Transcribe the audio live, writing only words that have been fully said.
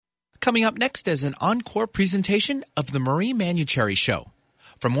Coming up next is an encore presentation of the Marie Manuchehri Show.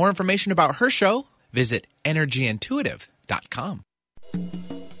 For more information about her show, visit energyintuitive.com.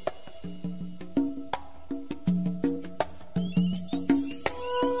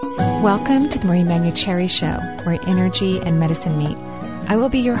 Welcome to the Marie Manuchehri Show, where energy and medicine meet. I will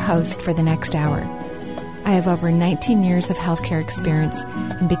be your host for the next hour. I have over 19 years of healthcare experience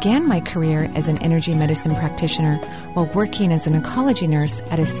and began my career as an energy medicine practitioner while working as an oncology nurse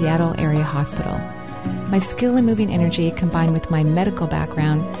at a Seattle area hospital. My skill in moving energy combined with my medical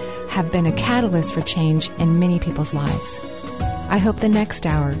background have been a catalyst for change in many people's lives. I hope the next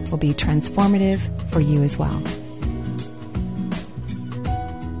hour will be transformative for you as well.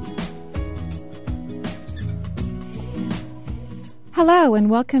 Hello and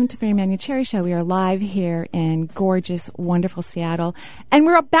welcome to the Marie Manuchehri Show. We are live here in gorgeous, wonderful Seattle. And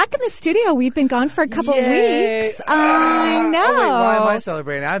we're back in the studio. We've been gone for a couple of weeks. I know. Oh, wait, why am I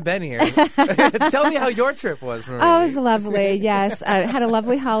celebrating? I've been here. Tell me how your trip was, Marie. Oh, it was lovely, yes. Had a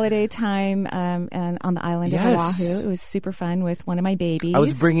lovely holiday time and on the island of Oahu. It was super fun with one of my babies. I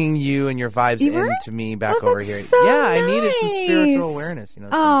was bringing you and your vibes into me back over here. So I nice. needed some spiritual awareness. You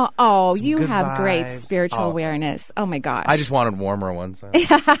know, some you have vibes. Great spiritual awareness. Oh, my gosh. I just wanted warmer ones. So.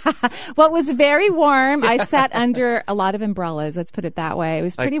 Well, it was very warm. I sat under a lot of umbrellas. Let's put it that way. It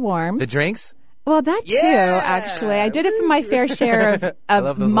was pretty warm. The drinks? Well, that too, actually. I did it for my fair share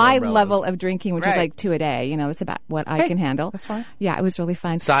of my level of drinking, which is like 2 a day. You know, it's about what I can handle. That's fine. Yeah, it was really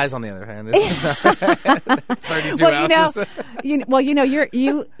fun. Size, on the other hand, is 32 ounces.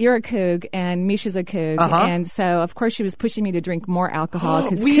 You're a Coug, and Misha's a Coug, and so of course she was pushing me to drink more alcohol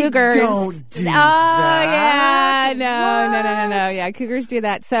because Cougars don't do that. No. Yeah, Cougars do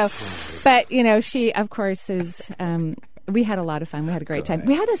that. So, but she of course is. We had a lot of fun. We had a great time.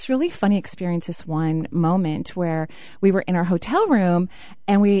 We had this really funny experience this one moment where we were in our hotel room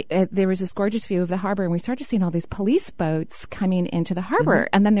and there was this gorgeous view of the harbor and we started seeing all these police boats coming into the harbor.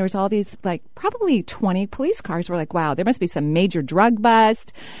 And then there was all these probably 20 police cars. We're like, wow, there must be some major drug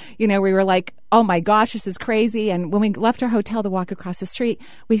bust. We were like, oh my gosh, this is crazy. And when we left our hotel to walk across the street,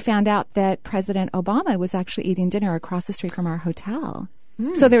 we found out that President Obama was actually eating dinner across the street from our hotel.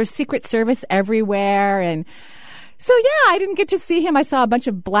 So there was Secret Service everywhere and so, I didn't get to see him. I saw a bunch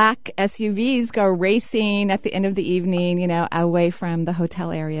of black SUVs go racing at the end of the evening, away from the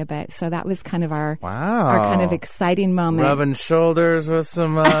hotel area. But so that was kind of our kind of exciting moment. Rubbing shoulders with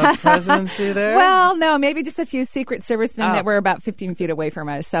some presidency there? Well, no, maybe just a few Secret Servicemen that were about 15 feet away from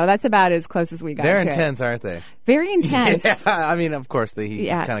us. So that's about as close as we got to it. They're intense, aren't they? Very intense. Yeah, I mean, of course, he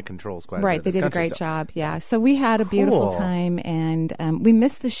kind of controls quite a bit. Right, they did a great job, So we had a beautiful time, and we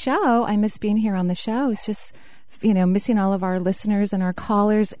missed the show. I miss being here on the show. It's just... missing all of our listeners and our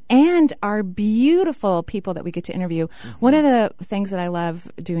callers and our beautiful people that we get to interview. One of the things that I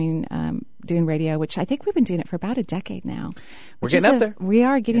love doing radio, which I think we've been doing it for about a decade now. We're getting up there. We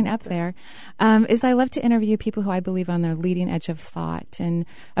are getting up there. Is I love to interview people who I believe on the leading edge of thought. And,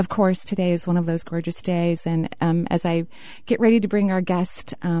 of course, today is one of those gorgeous days. And as I get ready to bring our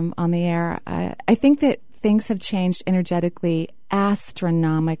guest on the air, I think that things have changed energetically,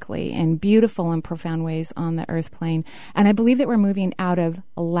 astronomically, in beautiful and profound ways on the earth plane. And I believe that we're moving out of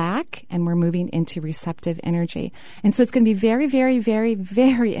lack and we're moving into receptive energy. And so it's going to be very, very, very,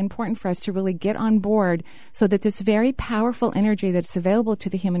 very important for us to really get on board so that this very powerful energy that's available to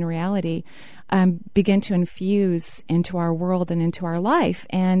the human reality begin to infuse into our world and into our life.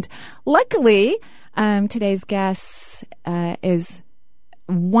 And luckily, today's guest is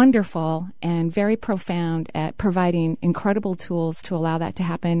wonderful and very profound at providing incredible tools to allow that to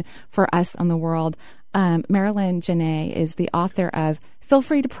happen for us on the world. Marilyn Jenné is the author of Feel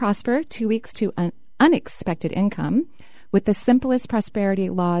Free to Prosper, 2 Weeks to Unexpected Income, with the simplest prosperity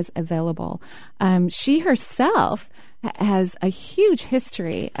laws available. She herself has a huge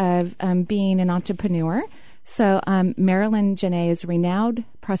history of being an entrepreneur. So Marilyn Jenné is a renowned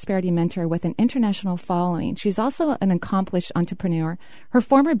prosperity mentor with an international following. She's also an accomplished entrepreneur. Her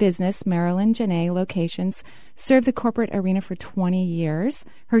former business, Marilyn Jenné Locations, served the corporate arena for 20 years.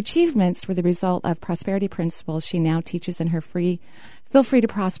 Her achievements were the result of prosperity principles she now teaches in her free Feel Free to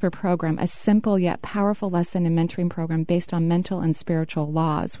Prosper program, a simple yet powerful lesson and mentoring program based on mental and spiritual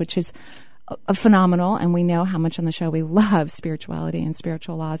laws, which is phenomenal, and we know how much on the show we love spirituality and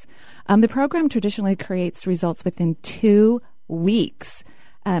spiritual laws. The program traditionally creates results within 2 weeks.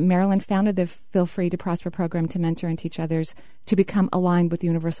 Marilyn founded the Feel Free to Prosper program to mentor and teach others to become aligned with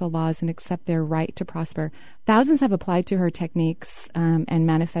universal laws and accept their right to prosper. Thousands have applied to her techniques and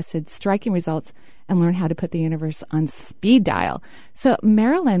manifested striking results and learned how to put the universe on speed dial. So,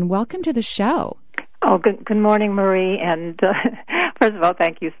 Marilyn, welcome to the show. Oh, good morning, Marie. And first of all,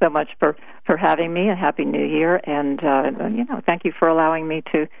 thank you so much for having me, and Happy New Year. And, thank you for allowing me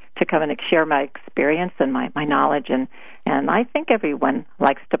to come and share my experience and my knowledge. And I think everyone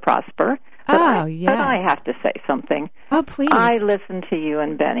likes to prosper. But yes. But I have to say something. Oh, please. I listen to you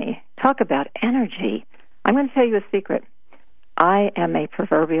and Benny talk about energy. I'm going to tell you a secret. I am a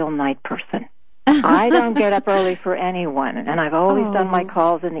proverbial night person. I don't get up early for anyone, and I've always done my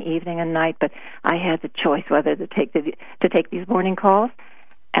calls in the evening and night, but I had the choice whether to take these morning calls,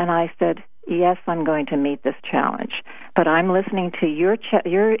 and I said, yes, I'm going to meet this challenge. But I'm listening to your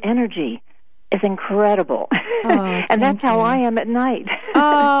energy is incredible. And that's how I am at night. But,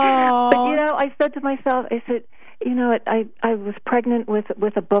 I said to myself, I was pregnant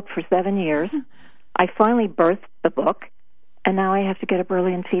with a book for 7 years. I finally birthed the book. And now I have to get up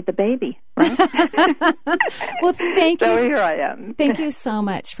early and feed the baby, right? Well, thank you. So here I am. Thank you so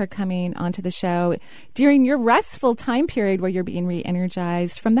much for coming onto the show during your restful time period where you're being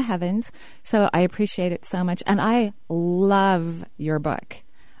re-energized from the heavens. So I appreciate it so much. And I love your book.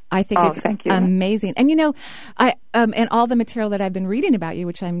 I think it's amazing. And, I and all the material that I've been reading about you,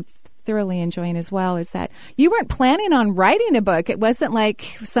 which I'm thoroughly enjoying as well, is that you weren't planning on writing a book. It wasn't like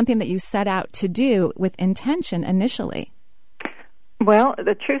something that you set out to do with intention initially. Well,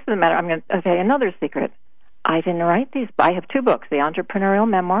 the truth of the matter, I'm going to say another secret. I didn't write these. I have 2 books, The Entrepreneurial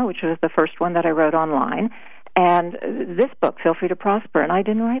Memoir, which was the first one that I wrote online, and this book, Feel Free to Prosper, and I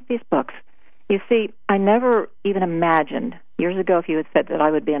didn't write these books. You see, I never even imagined, years ago, if you had said that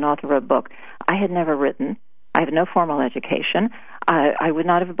I would be an author of a book, I had never written. I have no formal education. I would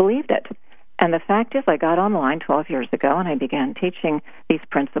not have believed it. And the fact is, I got online 12 years ago, and I began teaching these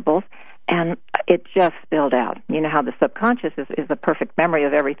principles, and it just spilled out. You know how the subconscious is a perfect memory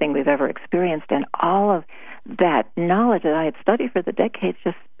of everything we've ever experienced, and all of that knowledge that I had studied for the decades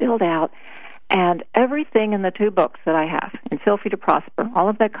just spilled out. And everything in the 2 books that I have, in Feel Free to Prosper, all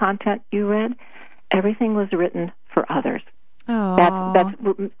of that content you read, everything was written for others.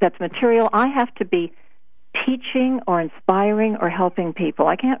 That's material I have to be teaching or inspiring or helping people.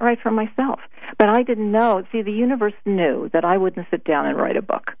 I can't write for myself. But I didn't know. See, the universe knew that I wouldn't sit down and write a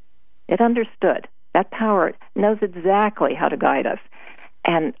book. It understood. That power knows exactly how to guide us.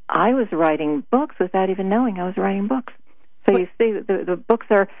 And I was writing books without even knowing I was writing books. So you see, the books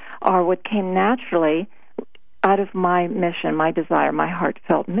are what came naturally out of my mission, my desire, my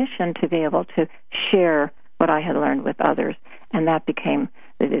heartfelt mission to be able to share what I had learned with others. And that became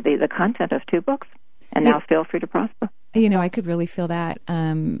the content of 2 books. And now Feel Free to Prosper. I could really feel that.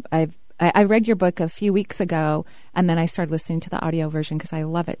 I read your book a few weeks ago, and then I started listening to the audio version because I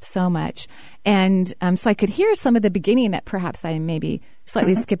love it so much. And so I could hear some of the beginning that perhaps I maybe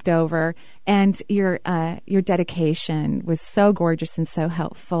slightly skipped over. And your dedication was so gorgeous and so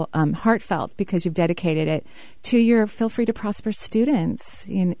helpful, heartfelt, because you've dedicated it to your Feel Free to Prosper students.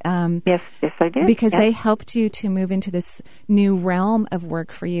 Yes, I did. Because they helped you to move into this new realm of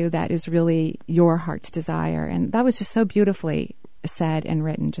work for you that is really your heart's desire. And that was just so beautifully said and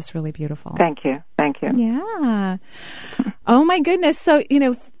written, just really beautiful. Thank you. Yeah. Oh my goodness. So,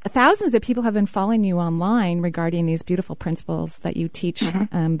 thousands of people have been following you online regarding these beautiful principles that you teach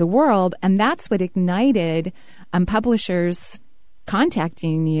the world, and that's what ignited publishers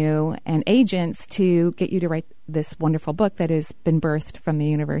contacting you and agents to get you to write this wonderful book that has been birthed from the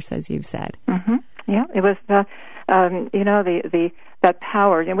universe, as you've said. Yeah, it was that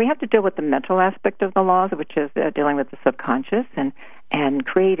power, and we have to deal with the mental aspect of the laws, which is dealing with the subconscious and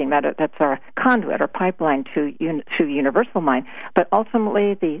creating that. That's our conduit or pipeline to universal mind. But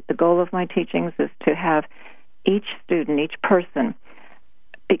ultimately, the goal of my teachings is to have each student, each person,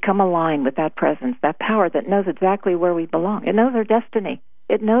 become aligned with that presence, that power that knows exactly where we belong. It knows our destiny.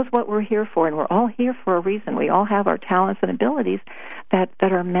 It knows what we're here for, and we're all here for a reason. We all have our talents and abilities that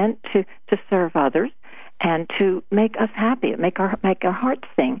are meant to serve others and to make us happy, make our hearts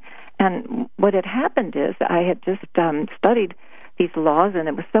sing. And what had happened is I had just studied these laws, and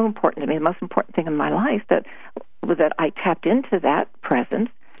it was so important to me, the most important thing in my life, that I tapped into that presence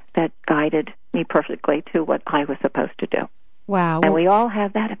that guided me perfectly to what I was supposed to do. Wow. And we all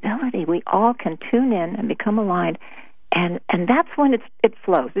have that ability. We all can tune in and become aligned. And that's when it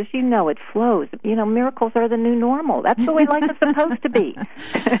flows. As you know, it flows. Miracles are the new normal. That's the way life is supposed to be.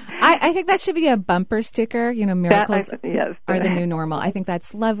 I think that should be a bumper sticker. Miracles are the new normal. I think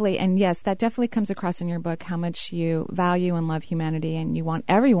that's lovely. And yes, that definitely comes across in your book, how much you value and love humanity, and you want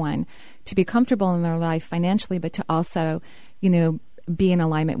everyone to be comfortable in their life financially, but to also, be in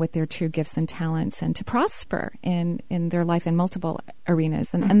alignment with their true gifts and talents and to prosper in their life in multiple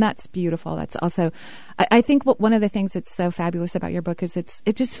arenas. And that's beautiful. That's also, I think one of the things that's so fabulous about your book is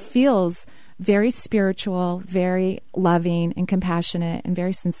it just feels very spiritual, very loving and compassionate and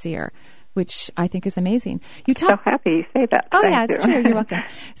very sincere, which I think is amazing. So happy you say that. Oh, yeah, it's true. You're welcome.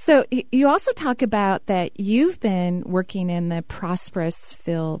 So you also talk about that you've been working in the prosperous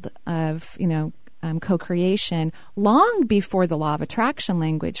field of, co-creation long before the law of attraction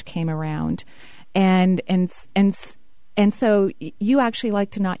language came around. And so you actually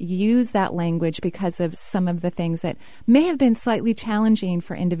like to not use that language because of some of the things that may have been slightly challenging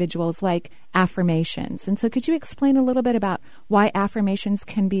for individuals, like affirmations. And so could you explain a little bit about why affirmations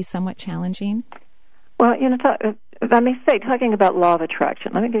can be somewhat challenging? Well, let me say, talking about law of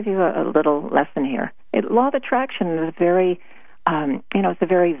attraction, let me give you a little lesson here. Law of attraction is it's a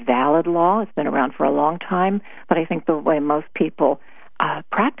very valid law. It's been around for a long time, but I think the way most people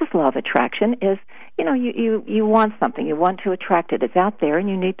practice law of attraction is, you want something, you want to attract it. It's out there, and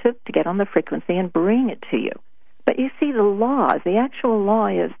you need to get on the frequency and bring it to you. But you see, the actual law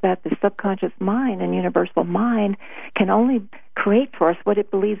is that the subconscious mind and universal mind can only create for us what it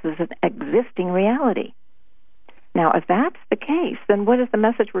believes is an existing reality. Now, if that's the case, then what is the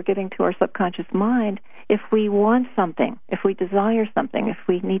message we're giving to our subconscious mind if we want something, if we desire something, if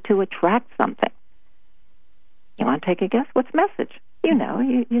we need to attract something? You want to take a guess? What's the message? You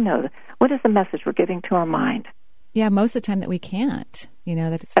know. What is the message we're giving to our mind? Yeah, most of the time that we can't,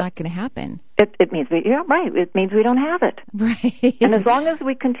 that it's not going to happen. It means right. It means we don't have it. Right. And as long as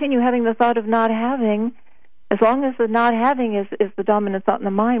we continue having the thought of not having, as long as the not having is the dominant thought in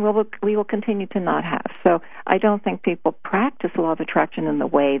the mind, we will continue to not have. So I don't think people practice law of attraction in the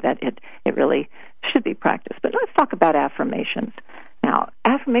way that it really should be practiced. But let's talk about affirmations. Now,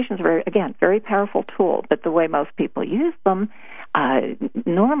 affirmations are, very powerful tool, but the way most people use them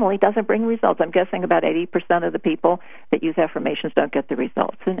normally doesn't bring results. I'm guessing about 80% of the people that use affirmations don't get the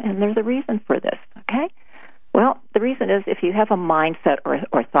results, and there's a reason for this, okay? Well, the reason is if you have a mindset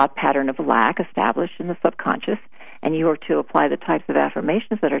or thought pattern of lack established in the subconscious, and you are to apply the types of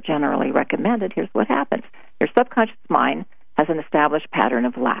affirmations that are generally recommended, here's what happens. Your subconscious mind has an established pattern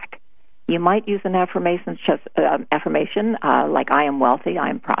of lack. You might use an affirmation like I am wealthy, I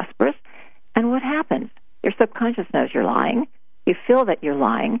am prosperous, and what happens? Your subconscious knows you're lying. You feel that you're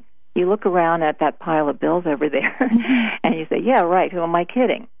lying. You look around at that pile of bills over there, and you say, yeah, right, who am I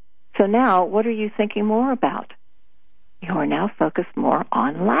kidding? So now, what are you thinking more about? You are now focused more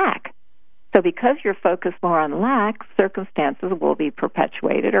on lack. So because you're focused more on lack, circumstances will be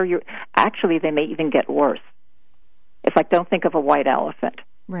perpetuated, or they may even get worse. It's like, don't think of a white elephant.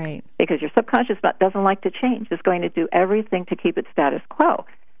 Right. Because your subconscious doesn't like to change. It's going to do everything to keep it status quo.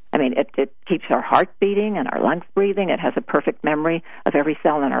 I mean, it keeps our heart beating and our lungs breathing. It has a perfect memory of every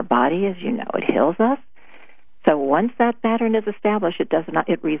cell in our body, as you know. It heals us. So once that pattern is established,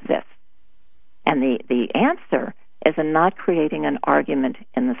 it resists. And the answer is in not creating an argument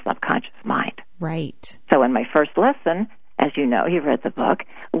in the subconscious mind. Right. So in my first lesson, as you know, you've read the book,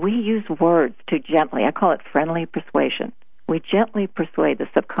 we use words to gently, I call it friendly persuasion. We gently persuade the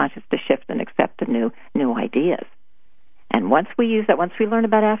subconscious to shift and accept the new ideas. And once we use that, once we learn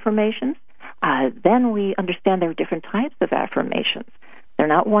about affirmations, then we understand there are different types of affirmations. They're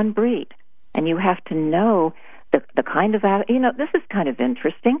not one breed. And you have to know the kind of, this is kind of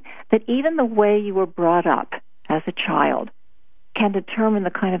interesting, that even the way you were brought up as a child can determine the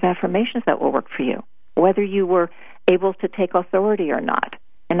kind of affirmations that will work for you, whether you were able to take authority or not.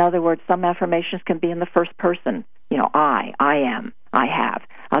 In other words, some affirmations can be in the first person, I am, I have.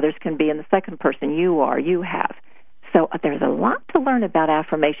 Others can be in the second person, you are, you have. So there's a lot to learn about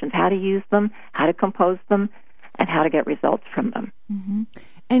affirmations, how to use them, how to compose them, and how to get results from them.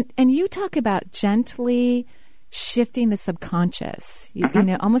 Mm-hmm. And you talk about gently shifting the subconscious,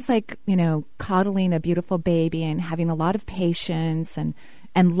 almost like, coddling a beautiful baby and having a lot of patience and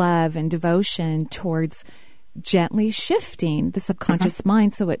love and devotion towards gently shifting the subconscious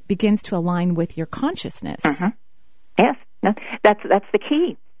mind so it begins to align with your consciousness. Yes, that's the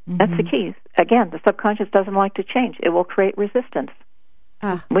key. That's the key. Again, the subconscious doesn't like to change. It will create resistance.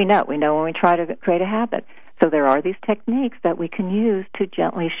 We know when we try to create a habit. So there are these techniques that we can use to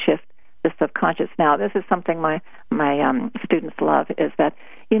gently shift the subconscious. Now, this is something my students love, is that,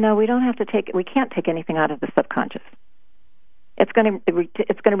 we can't take anything out of the subconscious. It's going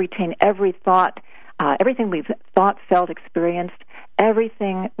to retain every thought, everything we've thought, felt, experienced,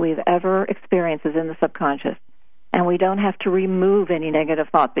 everything we've ever experienced is in the subconscious. And we don't have to remove any negative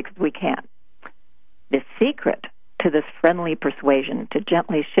thoughts because we can't. The secret to this friendly persuasion, to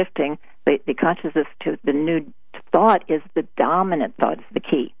gently shifting The consciousness to the new thought is the dominant thought, is the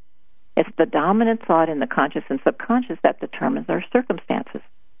key. It's the dominant thought in the conscious and subconscious that determines our circumstances.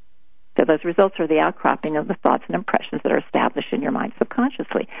 So those results are the outcropping of the thoughts and impressions that are established in your mind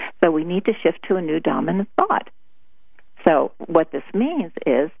subconsciously. So we need to shift to a new dominant thought. So what this means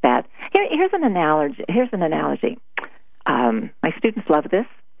is that, here's an analogy. My students love this.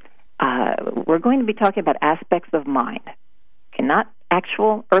 We're going to be talking about aspects of mind, okay, not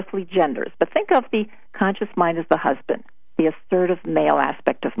actual earthly genders, but think of the conscious mind as the husband, the assertive male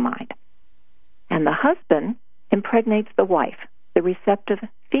aspect of mind. And the husband impregnates the wife, the receptive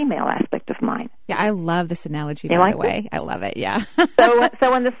female aspect of mind. Yeah, I love this analogy, by the way. I love it, yeah.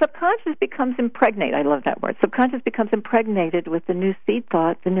 So when the subconscious becomes impregnated, I love that word, subconscious becomes impregnated with the new seed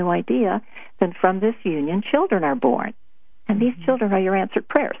thought, the new idea, then from this union, children are born. And these children are your answered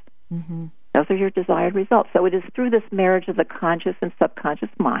prayers. Mm-hmm. Those are your desired results. So it is through this marriage of the conscious and subconscious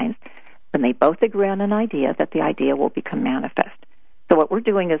minds, when they both agree on an idea, that the idea will become manifest. So what we're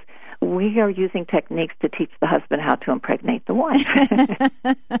doing is we are using techniques to teach the husband how to impregnate the wife.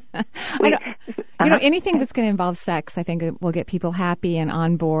 Anything that's going to involve sex, I think will get people happy and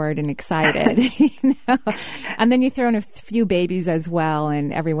on board and excited. And then you throw in a few babies as well,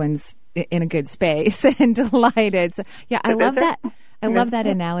 and everyone's in a good space and delighted. So, yeah, I love that. I love that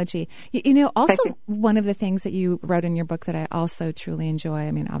analogy. Also one of the things that you wrote in your book that I also truly enjoy,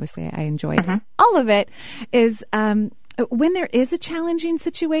 I mean, obviously I enjoyed all of it, is when there is a challenging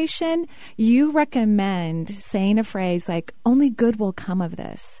situation, you recommend saying a phrase like, only good will come of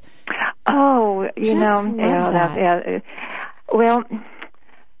this. Oh, that. Well,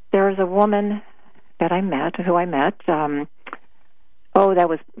 there was a woman that I met, that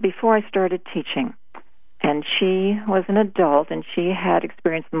was before I started teaching. And she was an adult, and she had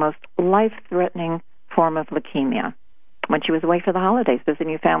experienced the most life-threatening form of leukemia when she was away for the holidays,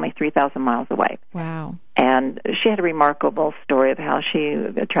 visiting a family 3,000 miles away. Wow. And she had a remarkable story of how she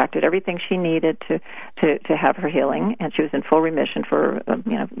attracted everything she needed to have her healing, and she was in full remission for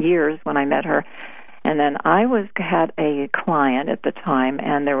years when I met her. And then I had a client at the time,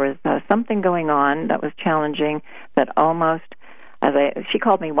 and there was something going on that was challenging that almost, she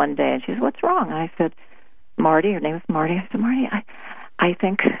called me one day, and she said, "What's wrong?" And I said, "Marty," her name was Marty. I said, "Marty, I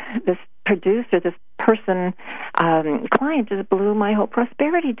think this producer, this person, client just blew my whole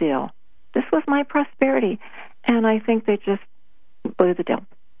prosperity deal. This was my prosperity, and I think they just blew the deal."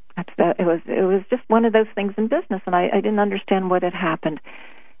 It was just one of those things in business, and I didn't understand what had happened.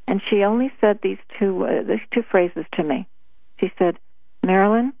 And she only said these two phrases to me. She said,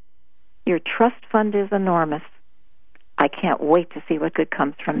 "Marilyn, your trust fund is enormous. I can't wait to see what good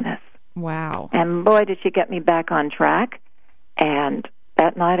comes from this." Wow. And boy, did she get me back on track. And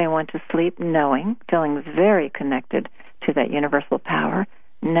that night I went to sleep feeling very connected to that universal power,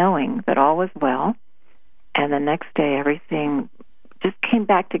 knowing that all was well. And the next day everything just came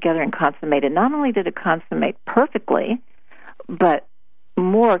back together and consummated. Not only did it consummate perfectly, but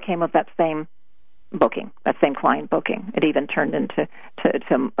more came of that same booking, that same client booking. It even turned into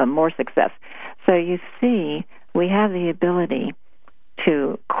more success. So you see, we have the ability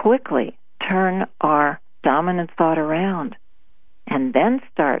to quickly turn our dominant thought around, and then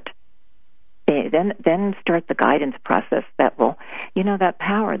start the guidance process that will, that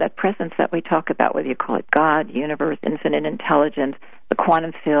power, that presence that we talk about, whether you call it God, universe, infinite intelligence, the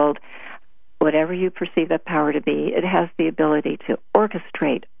quantum field, whatever you perceive that power to be, it has the ability to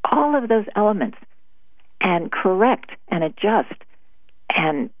orchestrate all of those elements and correct and adjust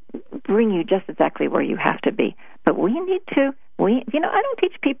and bring you just exactly where you have to be. But I don't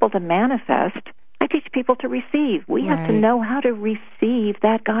teach people to manifest. I teach people to receive. We have to know how to receive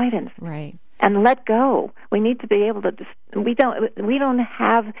that guidance. Right. And let go. We need to be able to. We don't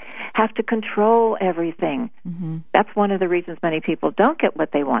have to control everything. Mm-hmm. That's one of the reasons many people don't get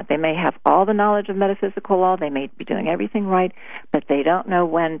what they want. They may have all the knowledge of metaphysical law. They may be doing everything right, but they don't know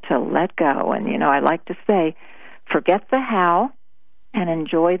when to let go. And I like to say, forget the how and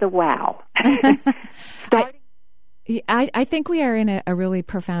enjoy the wow. I think we are in a really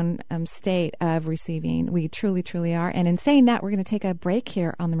profound state of receiving. We truly, truly are. And in saying that, we're going to take a break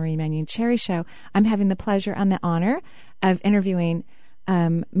here on the Marie Manuchehri Show. I'm having the pleasure and the honor of interviewing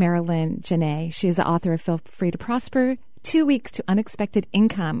Marilyn Jenée. She is the author of Feel Free to Prosper, 2 Weeks to Unexpected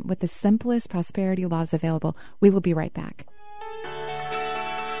Income with the Simplest Prosperity Laws Available. We will be right back.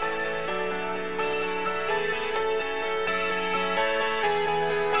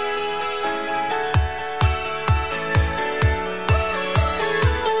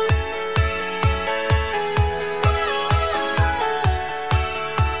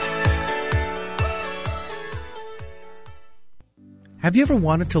 Have you ever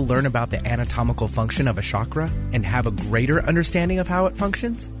wanted to learn about the anatomical function of a chakra and have a greater understanding of how it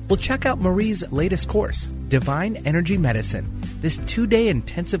functions? Well, check out Marie's latest course, Divine Energy Medicine. This 2-day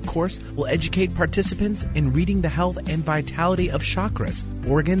intensive course will educate participants in reading the health and vitality of chakras,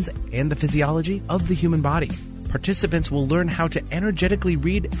 organs, and the physiology of the human body. Participants will learn how to energetically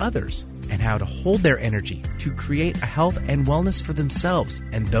read others and how to hold their energy to create a health and wellness for themselves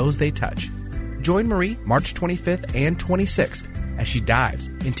and those they touch. Join Marie March 25th and 26th as she dives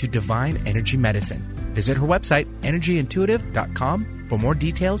into divine energy medicine. Visit her website, energyintuitive.com, for more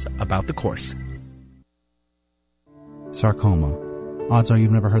details about the course. Sarcoma. Odds are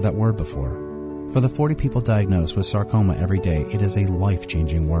you've never heard that word before. For the 40 people diagnosed with sarcoma every day, it is a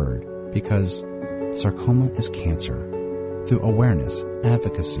life-changing word because sarcoma is cancer. Through awareness,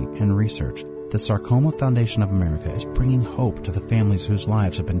 advocacy, and research, the Sarcoma Foundation of America is bringing hope to the families whose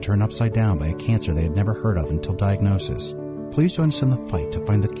lives have been turned upside down by a cancer they had never heard of until diagnosis. Please join us in the fight to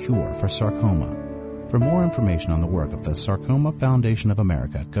find the cure for sarcoma. For more information on the work of the Sarcoma Foundation of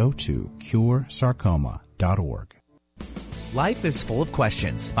America, go to curesarcoma.org. Life is full of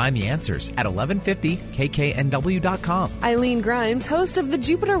questions. Find the answers at 1150kknw.com. Eileen Grimes, host of the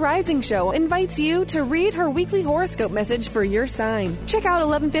Jupiter Rising Show, invites you to read her weekly horoscope message for your sign. Check out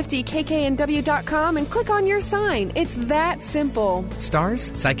 1150kknw.com and click on your sign. It's that simple.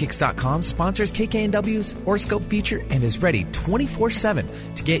 StarsPsychics.com sponsors KKNW's horoscope feature and is ready 24/7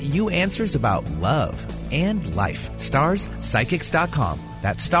 to get you answers about love and life. StarsPsychics.com.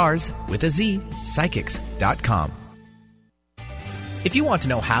 That's stars with a Z, psychics.com. If you want to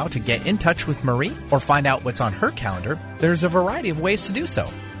know how to get in touch with Marie or find out what's on her calendar, there's a variety of ways to do so.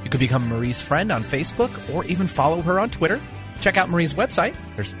 You could become Marie's friend on Facebook or even follow her on Twitter. Check out Marie's website.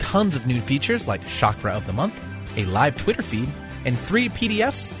 There's tons of new features like Chakra of the Month, a live Twitter feed, and 3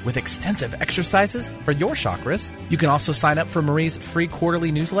 PDFs with extensive exercises for your chakras. You can also sign up for Marie's free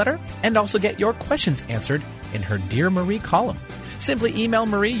quarterly newsletter and also get your questions answered in her Dear Marie column. Simply email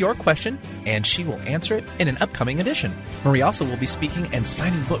Marie your question, and she will answer it in an upcoming edition. Marie also will be speaking and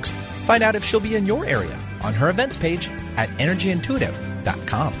signing books. Find out if she'll be in your area on her events page at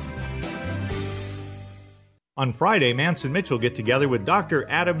energyintuitive.com. On Friday, Mance and Mitchell get together with Dr.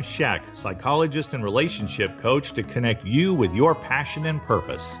 Adam Scheck, psychologist and relationship coach, to connect you with your passion and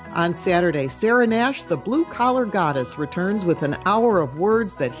purpose. On Saturday, Sarah Nash, the blue-collar goddess, returns with an hour of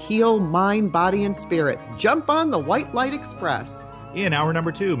words that heal mind, body, and spirit. Jump on the White Light Express. In hour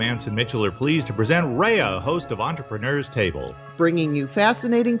number 2, Mance and Mitchell are pleased to present Rhea, host of Entrepreneur's Table. Bringing you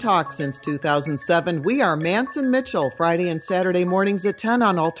fascinating talk since 2007, we are Mance and Mitchell, Friday and Saturday mornings at 10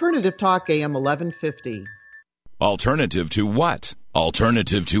 on Alternative Talk AM 1150. Alternative to what?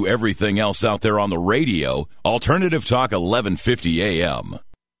 Alternative to everything else out there on the radio. Alternative Talk 1150 AM.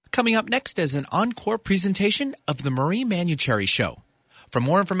 Coming up next is an encore presentation of the Marie Manuchehri Show. For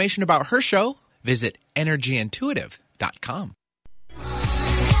more information about her show, visit energyintuitive.com.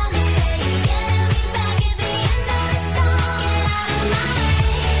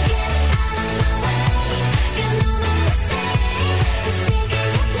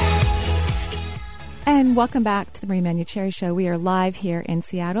 And welcome back to the Marie Manuchehri Show. We are live here in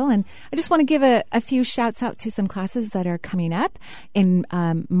Seattle, and I just want to give a few shouts out to some classes that are coming up. In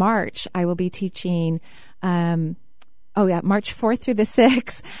March, I will be teaching March 4th through the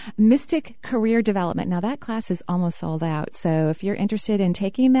 6th, Mystic Career Development. Now, that class is almost sold out. So if you're interested in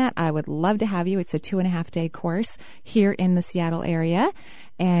taking that, I would love to have you. It's a 2.5-day course here in the Seattle area.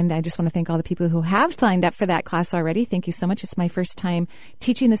 And I just want to thank all the people who have signed up for that class already. Thank you so much. It's my first time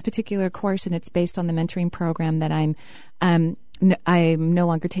teaching this particular course, and it's based on the mentoring program that I'm no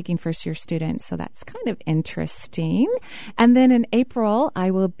longer taking first-year students, so that's kind of interesting. And then in April, I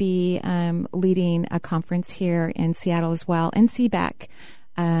will be leading a conference here in Seattle as well, in CBEC,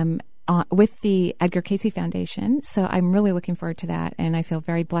 with the Edgar Cayce Foundation. So I'm really looking forward to that, and I feel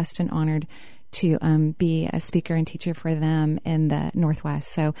very blessed and honored to be a speaker and teacher for them in the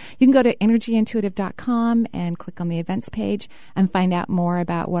Northwest. So you can go to energyintuitive.com and click on the events page and find out more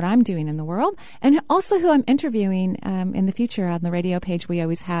about what I'm doing in the world and also who I'm interviewing in the future. On the radio page, we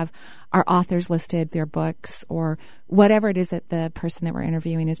always have our authors listed, their books, or whatever it is that the person that we're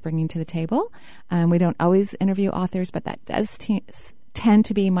interviewing is bringing to the table. We don't always interview authors, but that does tend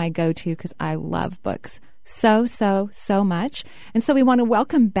to be my go-to because I love books so much. And so we want to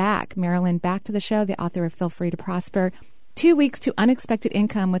welcome back Marilyn back to the show, the author of Feel Free to Prosper, 2 weeks to unexpected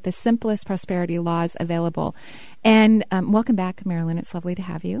income with the simplest prosperity laws available. And welcome back, Marilyn. It's lovely to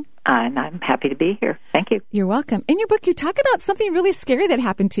have you. And I'm happy to be here. Thank you. You're welcome. In your book, you talk about something really scary that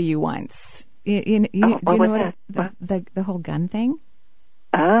happened to you once. Do you know what the whole gun thing?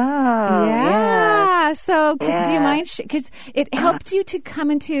 Oh, yeah. So do you Yeah. mind? Because it helped you to come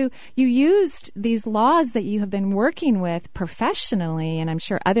into, you used these laws that you have been working with professionally, and I'm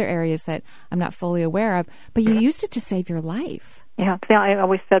sure other areas that I'm not fully aware of, but you used it to save your life. Yeah. See, I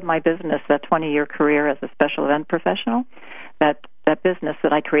always said my business, that 20-year career as a special event professional, that business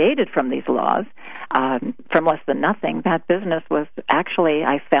that I created from these laws, from less than nothing, that business was actually,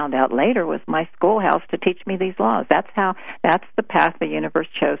 I found out later, was my schoolhouse to teach me these laws. That's the path the universe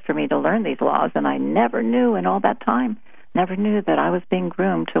chose for me to learn these laws, and I never knew in all that time, never knew that I was being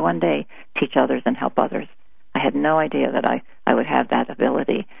groomed to one day teach others and help others. I had no idea that I would have that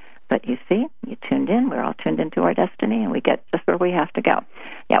ability. But you see, you tuned in. We're all tuned into our destiny, and we get just where we have to go.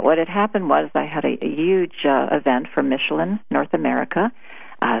 Yeah, what had happened was I had a huge event for Michelin North America.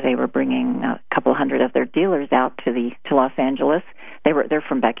 They were bringing a couple hundred of their dealers out to Los Angeles. They're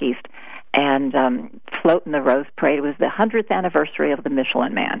from back east, and floating the Rose Parade. It was the 100th anniversary of the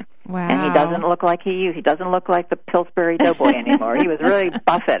Michelin Man. Wow. And he doesn't look like he doesn't look like the Pillsbury Doughboy anymore. He was really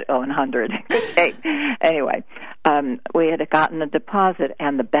buff at 100. Hey, anyway, we had gotten a deposit,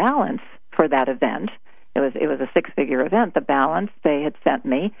 and the balance for that event, it was a 6-figure event. The balance they had sent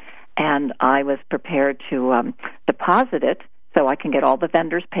me, and I was prepared to deposit it so I can get all the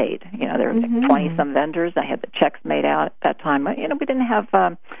vendors paid. You know, there were 20-some vendors. I had the checks made out at that time. You know, we didn't have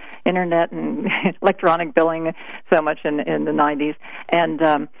internet and electronic billing so much in the 90s.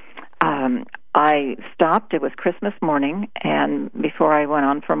 And I stopped. It was Christmas morning, and before I went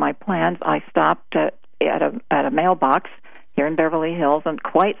on for my plans, I stopped at a mailbox here in Beverly Hills on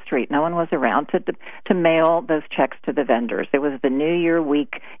Quiet Street. No one was around to mail those checks to the vendors. It was the New Year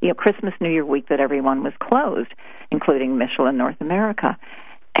week, Christmas New Year week that everyone was closed, including Michelin North America.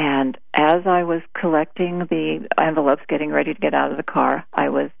 And as I was collecting the envelopes, getting ready to get out of the car, I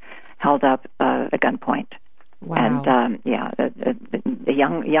was held up at gunpoint. Wow. And a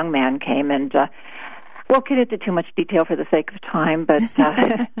young man came, and won't get into too much detail for the sake of time, but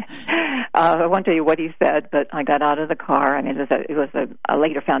I won't tell you what he said. But I got out of the car, and I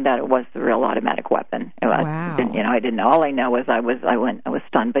later found out it was the real automatic weapon. Wow. I didn't know. All I know was I was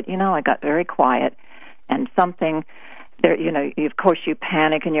stunned. But I got very quiet, and something there. Of course you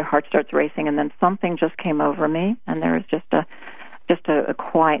panic and your heart starts racing, and then something just came over me, and there was just a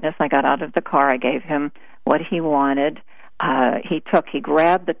quietness. I got out of the car. I gave him what he wanted. He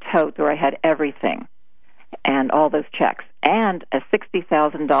grabbed the tote where I had everything and all those checks and a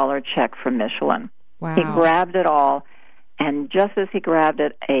 $60,000 check from Michelin. Wow. He grabbed it all, and just as he grabbed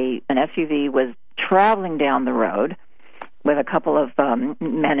it, an SUV was traveling down the road with a couple of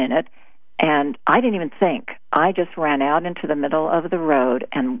men in it, and I didn't even think. I just ran out into the middle of the road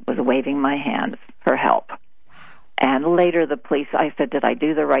and was waving my hands for help. And later the police, I said, did I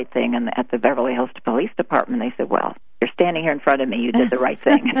do the right thing? And at the Beverly Hills Police Department, they said, well, you're standing here in front of me, you did the right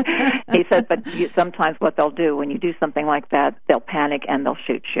thing. He said, but sometimes what they'll do when you do something like that, they'll panic and they'll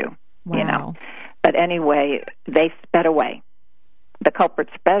shoot you. Wow. But anyway, they sped away. The culprit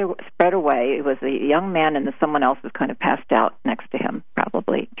sped away. It was a young man, and someone else was kind of passed out next to him,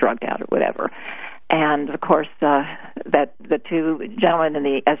 probably drugged out or whatever. And, of course, that the two gentlemen in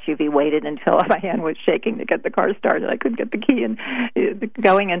the SUV waited until my hand was shaking to get the car started. I couldn't get the key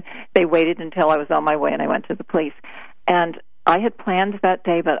going, and they waited until I was on my way, and I went to the police. And I had planned that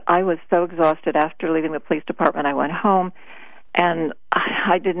day, but I was so exhausted after leaving the police department. I went home, and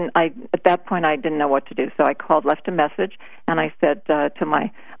at that point, I didn't know what to do. So I called, left a message, and I said to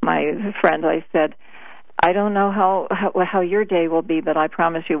my friend, I said, I don't know how your day will be, but I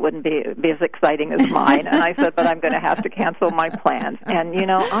promise you it wouldn't be as exciting as mine. And I said, but I'm going to have to cancel my plans. And,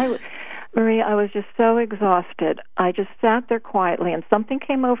 Maria, I was just so exhausted. I just sat there quietly, and something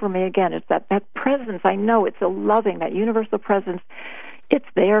came over me again. It's that presence. I know it's a loving, that universal presence. It's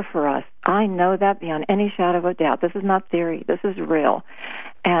there for us. I know that beyond any shadow of a doubt. This is not theory. This is real.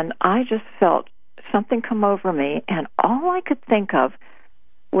 And I just felt something come over me, and all I could think of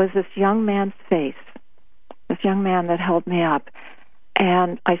was this young man's face. This young man that held me up.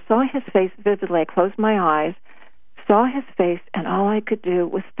 And I saw his face vividly. I closed my eyes, saw his face, and all I could do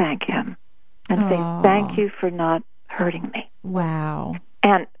was thank him and say, thank you for not hurting me. Wow.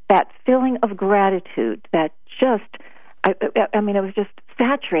 And that feeling of gratitude that just, it was just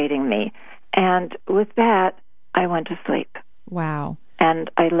saturating me. And with that, I went to sleep. Wow.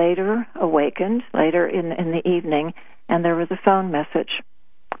 And I later awakened, later in the evening, and there was a phone message.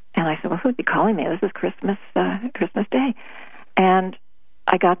 And I said, well, who'd be calling me? This is Christmas Day. And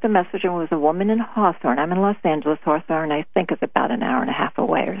I got the message, and it was a woman in Hawthorne. I'm in Los Angeles. Hawthorne, I think, is about an hour and a half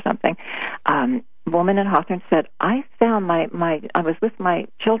away or something. woman in Hawthorne said, I found I was with my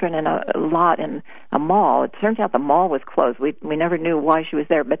children in a lot in a mall. It turns out the mall was closed. We never knew why she was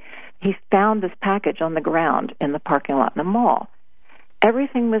there, but he found this package on the ground in the parking lot in the mall.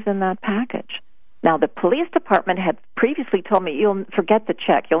 Everything was in that package. Now, the police department had previously told me, you'll forget the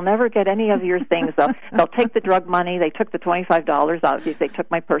check. You'll never get any of your things. They'll take the drug money. They took the $25 out. They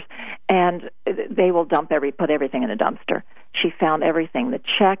took my purse, and they will put everything in a dumpster. She found everything, the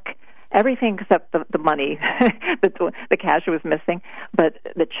check, everything except the money. The cash was missing, but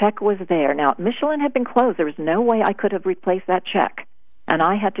the check was there. Now, Michelin had been closed. There was no way I could have replaced that check, and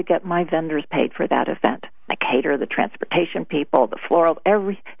I had to get my vendors paid for that event. The caterer, the transportation people, the floral,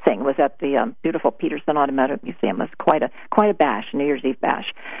 everything was at the beautiful Peterson Automotive Museum. It was quite a bash, New Year's Eve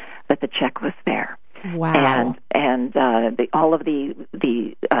bash, but the check was there. Wow. And all of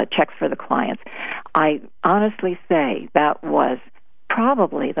the checks for the clients. I honestly say that was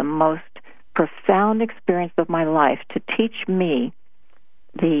probably the most profound experience of my life, to teach me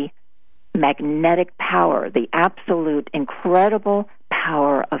the magnetic power, the absolute incredible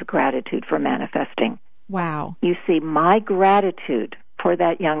power of gratitude for manifesting. Wow. You see, my gratitude for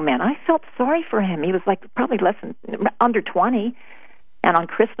that young man, I felt sorry for him. He was probably under 20, and on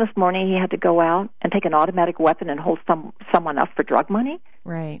Christmas morning he had to go out and take an automatic weapon and hold someone up for drug money.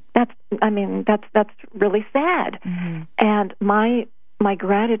 Right. That's really sad. Mm-hmm. And my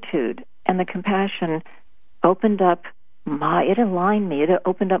gratitude and the compassion opened up it aligned me. It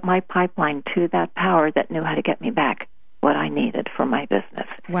opened up my pipeline to that power that knew how to get me back what I needed for my business.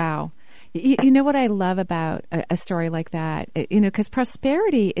 Wow. You know what I love about a story like that? Because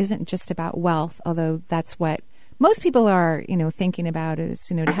prosperity isn't just about wealth, although that's what most people are, thinking about is,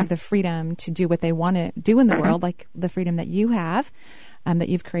 to have the freedom to do what they want to do in the world, like the freedom that you have, that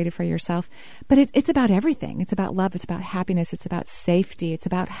you've created for yourself. But it's about everything. It's about love. It's about happiness. It's about safety. It's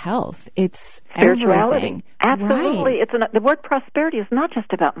about health. It's spirituality. Everything. Absolutely. Right. The word prosperity is not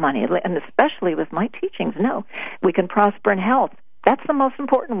just about money, and especially with my teachings. No, we can prosper in health. That's the most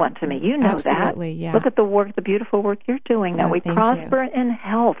important one to me. You know Absolutely, that. Yeah. Look at the beautiful work you're doing now. We prosper in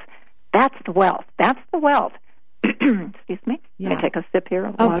health. That's the wealth. That's the wealth. Excuse me. Yeah. Can I take a sip here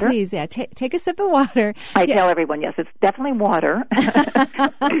of water? Oh, please, yeah. Take a sip of water. I tell everyone, yes, it's definitely water.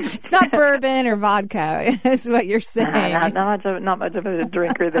 It's not bourbon or vodka, is what you're saying. Not much of a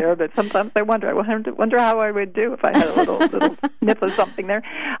drinker there, but sometimes I wonder how I would do if I had a little nip of something there.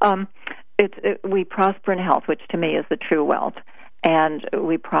 We prosper in health, which to me is the true wealth. And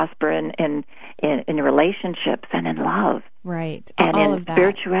we prosper in relationships and in love. Right. And all in of that.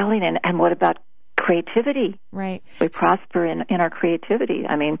 Spirituality. And what about creativity? Right. We prosper in our creativity.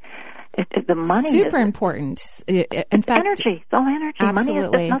 I mean, the money super important. In fact, energy. It's all energy. Absolutely.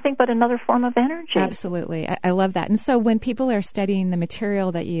 Money is nothing but another form of energy. Absolutely. I love that. And so when people are studying the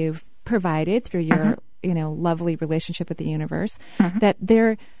material that you've provided through your, lovely relationship with the universe, that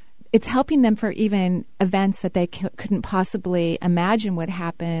it's helping them for even events that they couldn't possibly imagine would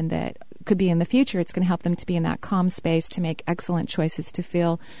happen that could be in the future. It's going to help them to be in that calm space, to make excellent choices, to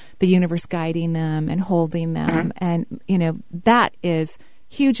feel the universe guiding them and holding them. And, that is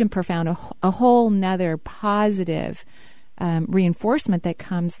huge and profound, a whole nother positive reinforcement that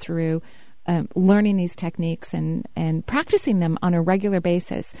comes through learning these techniques and practicing them on a regular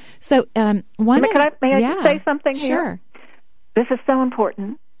basis. So may I just say something here? Sure. This is so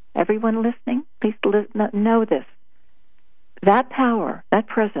important. Everyone listening, please know this. That power, that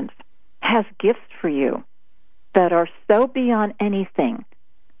presence, has gifts for you that are so beyond anything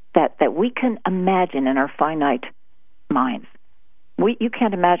that we can imagine in our finite minds. You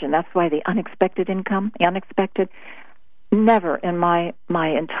can't imagine. That's why the unexpected income, never in my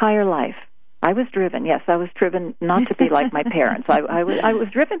entire life. I was driven. Yes, I was driven not to be like my parents. I was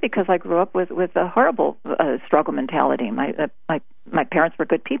driven because I grew up with a horrible struggle mentality. My parents were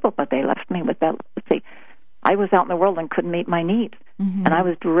good people, but they left me with that. Let's see, I was out in the world and couldn't meet my needs, and I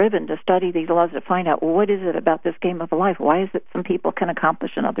was driven to study these laws to find out what is it about this game of life. Why is it some people can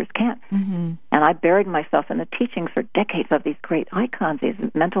accomplish and others can't? And I buried myself in the teachings for decades of these great icons, these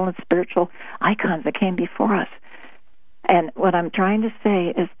mental and spiritual icons that came before us. And what I'm trying to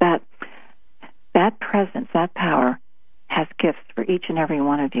say is that presence, that power, has gifts for each and every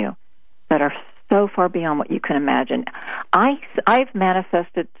one of you that are so far beyond what you can imagine. I've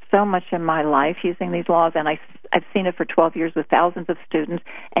manifested so much in my life using these laws, and I've seen it for 12 years with thousands of students,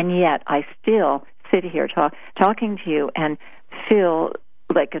 and yet I still sit here talking to you and feel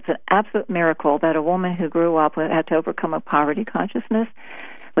like it's an absolute miracle that a woman who grew up had to overcome a poverty consciousness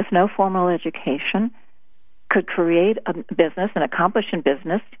with no formal education could create a business and accomplish in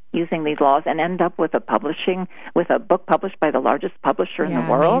business using these laws and end up with a book published by the largest publisher in the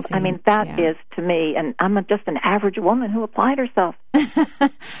world. Amazing. I mean, that is to me, and I'm just an average woman who applied herself.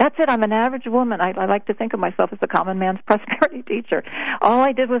 That's it. I'm an average woman. I like to think of myself as a common man's prosperity teacher. All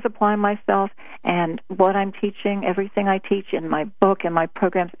I did was apply myself, and what I'm teaching, everything I teach in my book, in my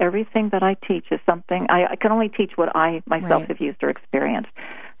programs, everything that I teach is something, I can only teach what I myself have used or experienced.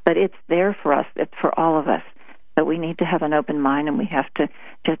 But it's there for us. It's for all of us. But we need to have an open mind, and we have to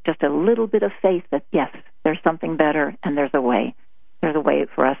just a little bit of faith that, yes, there's something better, and there's a way. There's a way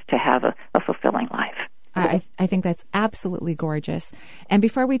for us to have a fulfilling life. I think that's absolutely gorgeous. And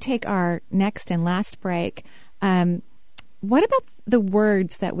before we take our next and last break, what about the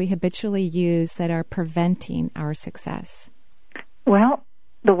words that we habitually use that are preventing our success? Well,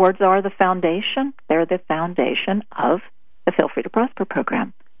 the words are the foundation. They're the foundation of the Feel Free to Prosper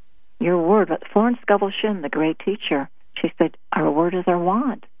program. Your word, Florence Scovel Shinn, the great teacher, she said, our word is our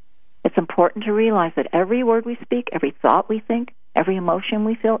wand. It's important to realize that every word we speak, every thought we think, every emotion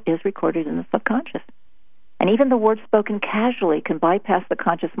we feel is recorded in the subconscious. And even the words spoken casually can bypass the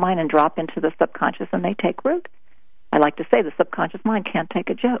conscious mind and drop into the subconscious, and they take root. I like to say the subconscious mind can't take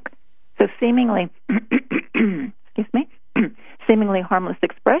a joke. So seemingly, seemingly harmless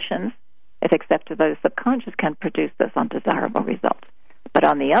expressions, if accepted by the subconscious, can produce those undesirable results. But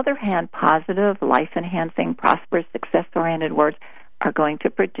on the other hand, positive, life-enhancing, prosperous, success-oriented words are going to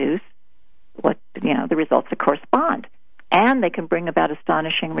produce the results that correspond. And they can bring about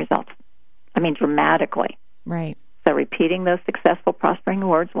astonishing results. I mean, dramatically. Right. So repeating those successful, prospering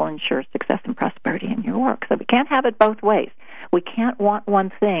words will ensure success and prosperity in your work. So we can't have it both ways. We can't want one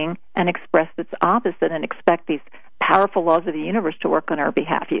thing and express its opposite and expect these powerful laws of the universe to work on our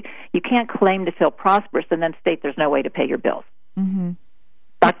behalf. You can't claim to feel prosperous and then state there's no way to pay your bills. Mm-hmm.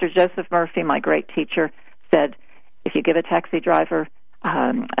 Dr. Joseph Murphy, my great teacher, said, if you give a taxi driver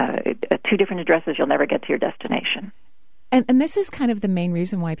two different addresses, you'll never get to your destination. And this is kind of the main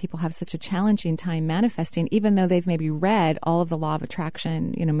reason why people have such a challenging time manifesting, even though they've maybe read all of the law of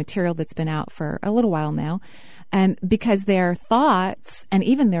attraction, material that's been out for a little while now, because their thoughts and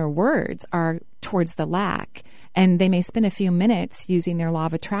even their words are towards the lack. And they may spend a few minutes using their law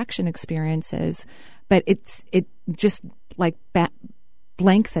of attraction experiences, but it just like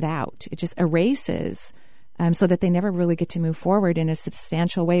blanks it out. It just erases so that they never really get to move forward in a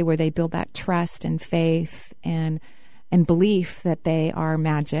substantial way where they build that trust and faith and belief that they are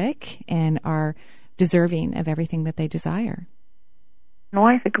magic and are deserving of everything that they desire.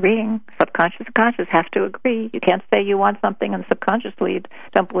 Noise agreeing. Subconscious and conscious have to agree. You can't say you want something and subconsciously you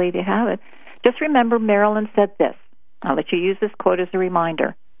don't believe you have it. Just remember Marilyn said this. I'll let you use this quote as a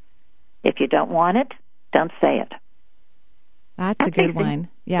reminder. If you don't want it, don't say it. That's a good one.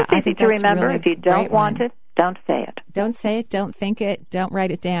 Yeah, I think to remember. If you don't want it, don't say it. Don't say it. Don't think it. Don't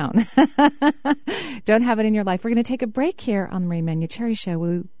write it down. Don't have it in your life. We're going to take a break here on the Marie Manuchehri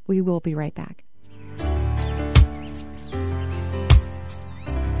Show. We will be right back.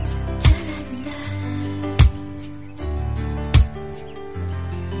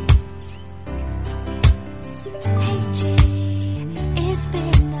 Hey Jane, it's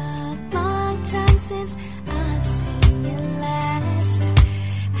been a long time since I've seen you last.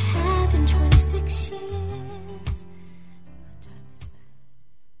 I haven't 26 years.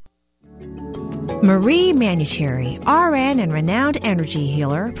 Marie Manuchehri, RN and renowned energy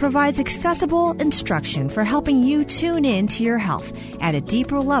healer, provides accessible instruction for helping you tune in to your health at a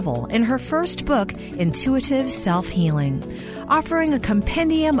deeper level in her first book, Intuitive Self-Healing. Offering a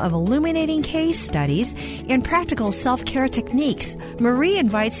compendium of illuminating case studies and practical self-care techniques, Marie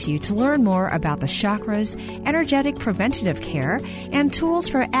invites you to learn more about the chakras, energetic preventative care, and tools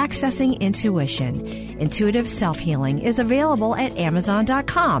for accessing intuition. Intuitive Self-Healing is available at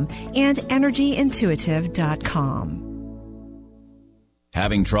Amazon.com and EnergyIntuitive.com.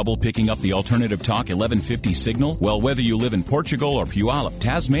 Having trouble picking up the Alternative Talk 1150 signal? Well, whether you live in Portugal or Puyallup,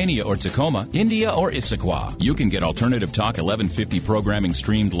 Tasmania or Tacoma, India or Issaquah, you can get Alternative Talk 1150 programming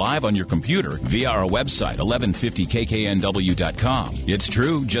streamed live on your computer via our website, 1150kknw.com. It's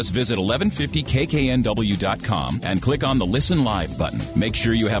true. Just visit 1150kknw.com and click on the Listen Live button. Make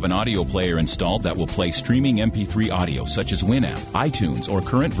sure you have an audio player installed that will play streaming MP3 audio such as Winamp, iTunes, or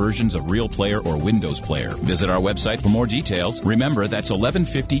current versions of Real Player or Windows Player. Visit our website for more details. Remember, that's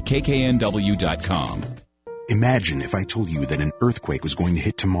 1150kknw.com. Imagine if I told you that an earthquake was going to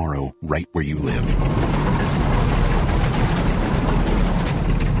hit tomorrow right where you live.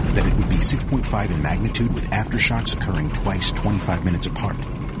 That it would be 6.5 in magnitude with aftershocks occurring twice 25 minutes apart.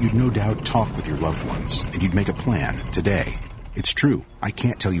 You'd no doubt talk with your loved ones, and you'd make a plan today. It's true, I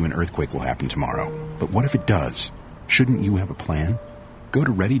can't tell you an earthquake will happen tomorrow. But what if it does? Shouldn't you have a plan? Go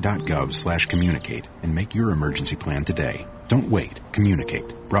to ready.gov/communicate and make your emergency plan today. Don't wait. Communicate.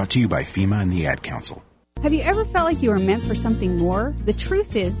 Brought to you by FEMA and the Ad Council. Have you ever felt like you were meant for something more? The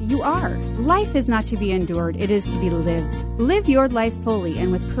truth is, you are. Life is not to be endured, it is to be lived. Live your life fully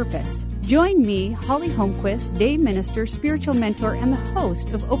and with purpose. Join me, Holly Holmquist, day minister, spiritual mentor, and the host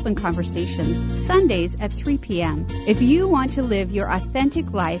of Open Conversations, Sundays at 3 p.m. If you want to live your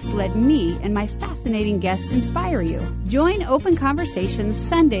authentic life, let me and my fascinating guests inspire you. Join Open Conversations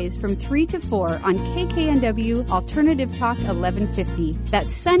Sundays from 3 to 4 on KKNW Alternative Talk 1150.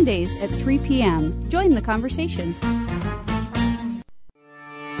 That's Sundays at 3 p.m. Join the conversation.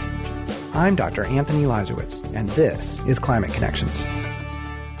 I'm Dr. Anthony Lazowitz, and this is Climate Connections.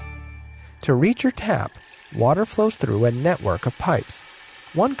 To reach your tap, water flows through a network of pipes.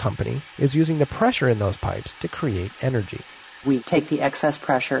 One company is using the pressure in those pipes to create energy. We take the excess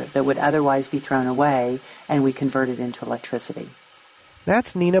pressure that would otherwise be thrown away, and we convert it into electricity.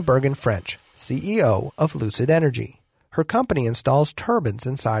 That's Nina Bergen-French, CEO of Lucid Energy. Her company installs turbines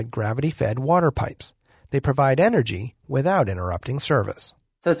inside gravity-fed water pipes. They provide energy without interrupting service.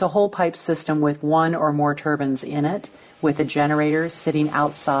 So it's a whole pipe system with one or more turbines in it, with a generator sitting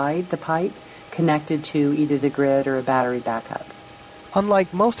outside the pipe, connected to either the grid or a battery backup.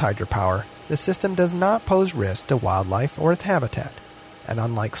 Unlike most hydropower, the system does not pose risk to wildlife or its habitat. And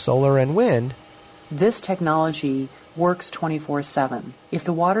unlike solar and wind, this technology works 24/7. If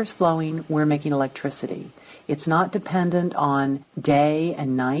the water's flowing, we're making electricity. It's not dependent on day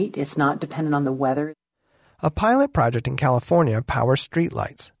and night. It's not dependent on the weather. A pilot project in California powers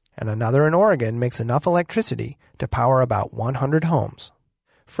streetlights, and another in Oregon makes enough electricity to power about 100 homes.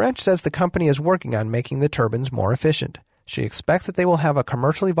 French says the company is working on making the turbines more efficient. She expects that they will have a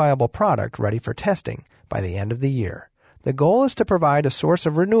commercially viable product ready for testing by the end of the year. The goal is to provide a source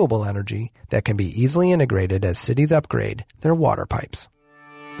of renewable energy that can be easily integrated as cities upgrade their water pipes.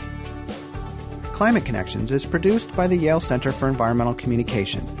 Climate Connections is produced by the Yale Center for Environmental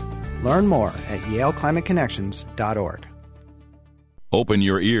Communication. Learn more at yaleclimateconnections.org. Open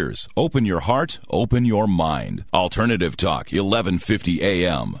your ears, open your heart, open your mind. Alternative Talk, 1150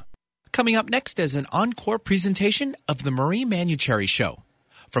 AM. Coming up next is an encore presentation of the Marie Manuchehri Show.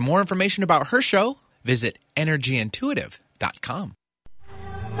 For more information about her show, visit energyintuitive.com.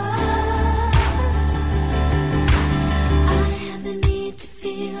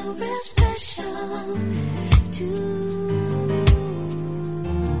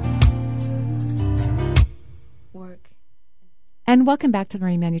 And welcome back to the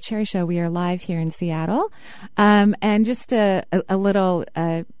Marie Manuchehri Show. We are live here in Seattle. And just a little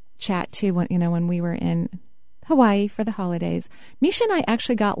chat, too, when we were in Hawaii for the holidays. Misha and I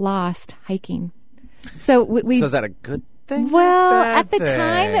actually got lost hiking. So we is that a good thing? Well, at the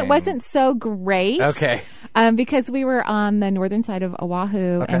time, it wasn't so great. Okay. Because we were on the northern side of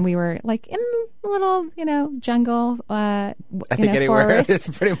Oahu, and we were like in a little, jungle. I think anywhere forest. is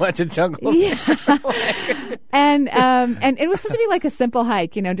pretty much a jungle. Yeah. And it was supposed to be like a simple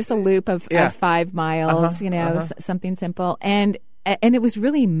hike, just a loop of 5 miles, something simple. And it was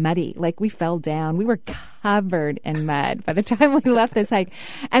really muddy. Like we fell down. We were covered in mud by the time we left this hike.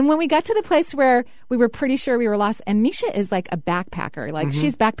 And when we got to the place where we were pretty sure we were lost, and Misha is like a backpacker. Like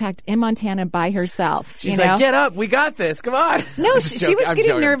she's backpacked in Montana by herself. She's like, get up. We got this. Come on. No, she was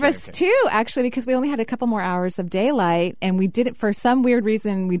getting nervous too, actually, because we only had a couple more hours of daylight, and we didn't, for some weird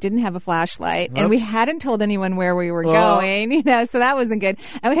reason, we didn't have a flashlight, and we hadn't told anyone where we were going, so that wasn't good.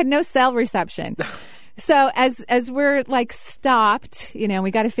 And we had no cell reception. So as we're like stopped,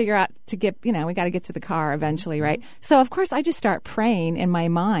 we got to figure out to get, we got to get to the car eventually, right? So of course I just start praying in my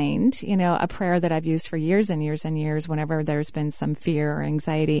mind, a prayer that I've used for years and years and years whenever there's been some fear or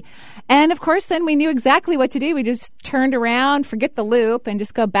anxiety. And of course then we knew exactly what to do. We just turned around, forget the loop, and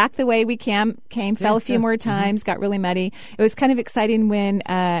just go back the way we came, fell a few more times, got really muddy. It was kind of exciting when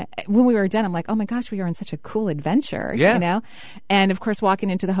we were done. I'm like, oh my gosh, we were on such a cool adventure, And of course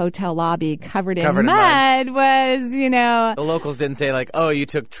walking into the hotel lobby covered in mud. Was, The locals didn't say like, oh, you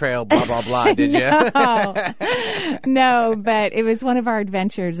took trail, blah, blah, blah, did you? No, but it was one of our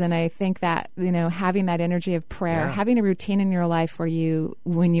adventures. And I think that, having that energy of prayer, having a routine in your life where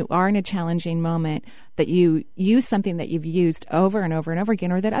when you are in a challenging moment, that you use something that you've used over and over and over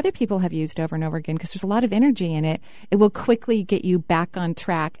again, or that other people have used over and over again, because there's a lot of energy in it. It will quickly get you back on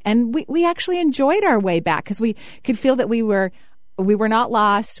track. And we actually enjoyed our way back because we could feel that we were we were not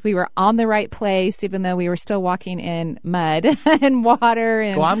lost. We were on the right place, even though we were still walking in mud and water.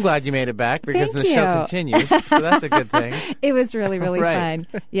 And well, I'm glad you made it back because Thank the show you. continues. So that's a good thing. It was really, really Right.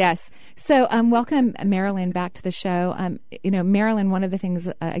 fun. Yes. So welcome, Marilyn, back to the show. Marilyn, one of the things,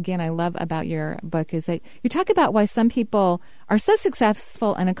 again, I love about your book is that you talk about why some people are so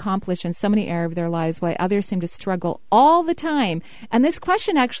successful and accomplished in so many areas of their lives, why others seem to struggle all the time. And this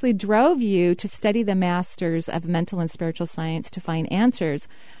question actually drove you to study the masters of mental and spiritual science to find answers.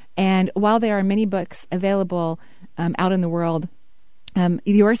 And while there are many books available out in the world,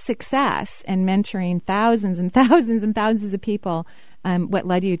 your success in mentoring thousands and thousands and thousands of people, what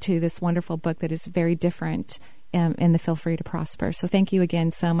led you to this wonderful book that is very different in the Feel Free to Prosper. So thank you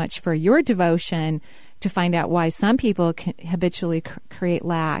again so much for your devotion to find out why some people can habitually create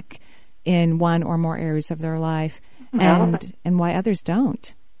lack in one or more areas of their life, and why others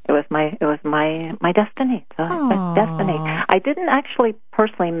don't. It was my destiny. So it's destiny. I didn't actually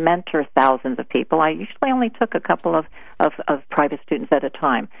personally mentor thousands of people. I usually only took a couple of private students at a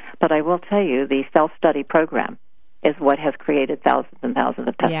time. But I will tell you, the self-study program is what has created thousands and thousands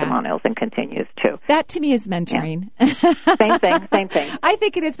of testimonials and continues to. That to me is mentoring. Yeah. Same thing. I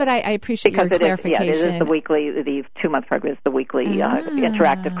think it is, but I appreciate your clarification. It is the 2-month program is the weekly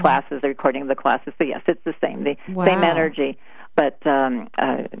interactive classes, the recording of the classes. So yes, it's the same, same energy. But,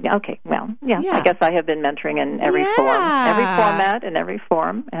 okay, well, I guess I have been mentoring in every format and every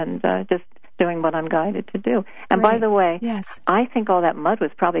form, and just doing what I'm guided to do. And by the way, I think all that mud was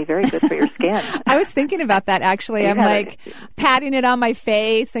probably very good for your skin. I was thinking about that, actually. I'm like patting it on my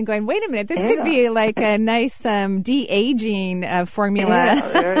face and going, wait a minute, this could be like a nice de-aging formula.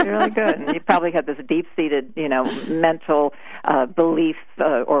 Yeah, really good. And you probably had this deep-seated, mental belief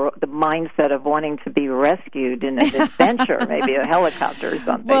or the mindset of wanting to be rescued in an adventure, maybe a helicopter or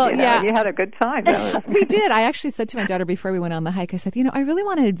something. Well, you had a good time. We did. I actually said to my daughter before we went on the hike, I said, I really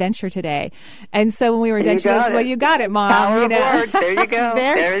want an adventure today. And so when we were done, she goes, well, you got it, Mom. Power of words. There you go.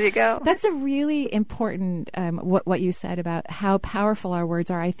 There you go. That's a really important, what you said about how powerful our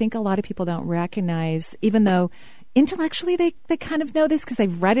words are. I think a lot of people don't recognize, even though intellectually they kind of know this because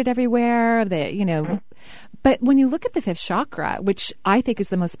they've read it everywhere, but when you look at the fifth chakra, which I think is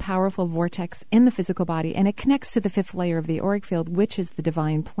the most powerful vortex in the physical body, and it connects to the fifth layer of the auric field, which is the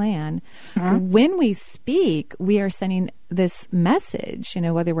divine plan. When we speak, we are sending this message,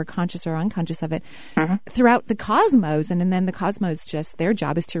 whether we're conscious or unconscious of it, throughout the cosmos, and then the cosmos their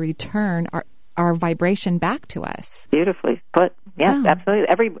job is to return our vibration back to us. Beautifully put. Yes, absolutely.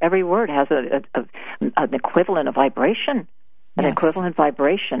 Every word has an equivalent of vibration, an equivalent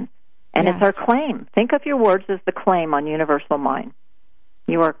vibration. And it's our claim. Think of your words as the claim on universal mind.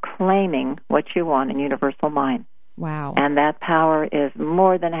 You are claiming what you want in universal mind. Wow. And that power is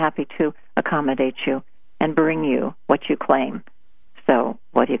more than happy to accommodate you and bring you what you claim. So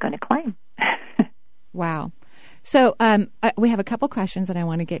what are you going to claim? Wow. So we have a couple questions that I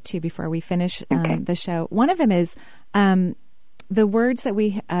want to get to before we finish the show. One of them is the words that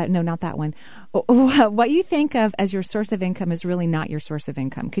no, not that one. What you think of as your source of income is really not your source of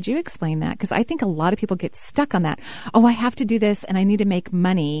income. Could you explain that? Because I think a lot of people get stuck on that. Oh, I have to do this and I need to make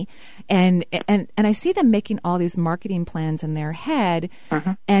money. And I see them making all these marketing plans in their head.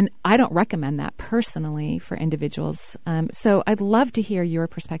 And I don't recommend that personally for individuals. So I'd love to hear your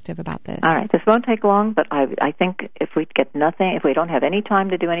perspective about this. All right. This won't take long, but I think if we don't have any time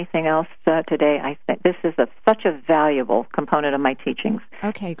to do anything else today, I think this is such a valuable component of my teachings.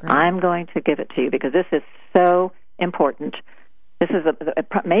 Okay, great. I'm going to give it to you because this is so important. This is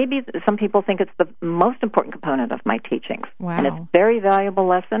maybe some people think it's the most important component of my teachings. Wow. And it's a very valuable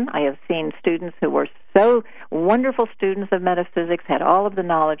lesson. I have seen students who were so wonderful students of metaphysics, had all of the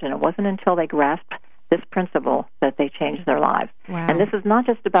knowledge, and it wasn't until they grasped this principle that they changed their lives. Wow. And this is not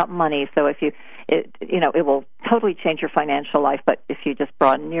just about money. So if it will totally change your financial life, but if you just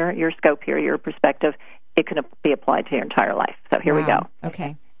broaden your scope here, your perspective, it can be applied to your entire life. So here we go.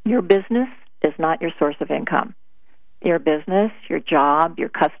 Okay. Your business is not your source of income. Your business, your job, your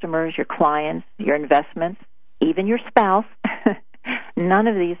customers, your clients, your investments, even your spouse, none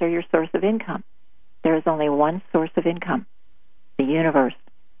of these are your source of income. There is only one source of income: the universe,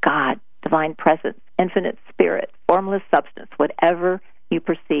 God, divine presence, infinite spirit, formless substance, whatever you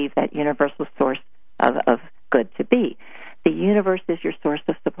perceive that universal source of good to be. The universe is your source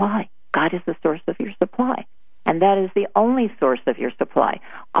of supply. God is the source of your supply. And that is the only source of your supply.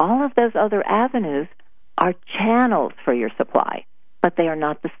 All of those other avenues are channels for your supply, but they are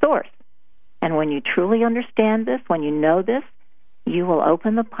not the source. And when you truly understand this, when you know this, you will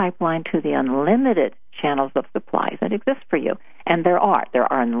open the pipeline to the unlimited channels of supply that exist for you. And there are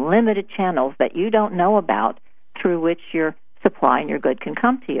unlimited channels that you don't know about through which your supply and your good can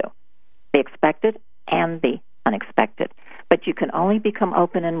come to you. The expected and the unexpected. But you can only become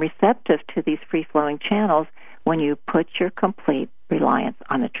open and receptive to these free-flowing channels when you put your complete reliance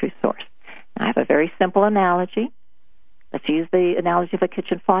on the true source. Now, I have a very simple analogy. Let's use the analogy of a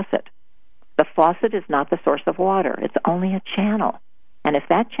kitchen faucet. The faucet is not the source of water. It's only a channel. And if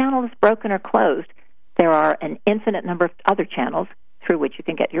that channel is broken or closed, there are an infinite number of other channels through which you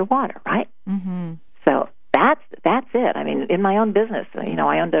can get your water, right? Mm-hmm. So that's it. I mean, in my own business,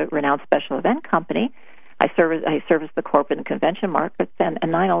 I owned a renowned special event company. I serviced the corporate and convention markets, and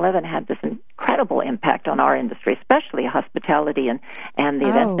 9/11 had this incredible impact on our industry, especially hospitality and the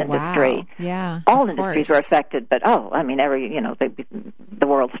events industry. Wow. Yeah, all industries were affected, but the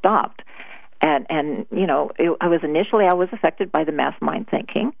world stopped. And I was affected by the mass mind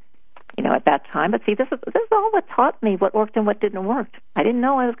thinking, at that time. But see, this is all what taught me what worked and what didn't work. I didn't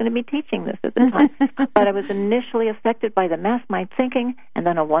know I was going to be teaching this at the time, but I was initially affected by the mass mind thinking, and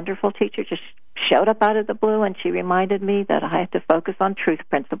then a wonderful teacher just showed up out of the blue, and she reminded me that I had to focus on truth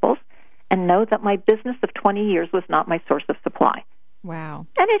principles and know that my business of 20 years was not my source of supply. Wow.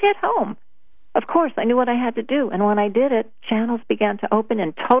 And it hit home. Of course, I knew what I had to do, and when I did it, channels began to open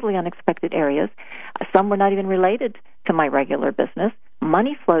in totally unexpected areas. Some were not even related to my regular business.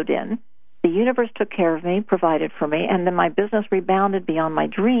 Money flowed in. The universe took care of me, provided for me, and then my business rebounded beyond my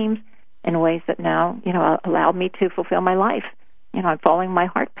dreams in ways that now, allowed me to fulfill my life. I'm following my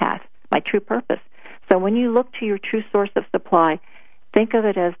heart path, my true purpose. So when you look to your true source of supply, think of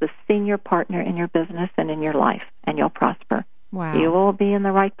it as the senior partner in your business and in your life, and you'll prosper. Wow. You will be in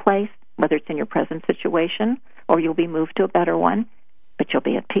the right place, whether it's in your present situation or you'll be moved to a better one, but you'll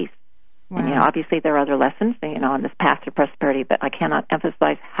be at peace. Wow. And, obviously there are other lessons, on this path to prosperity, but I cannot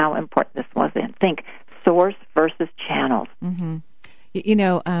emphasize how important this was. Think source versus channels.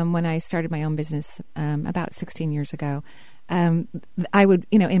 Mm-hmm. When I started my own business about 16 years ago, I would,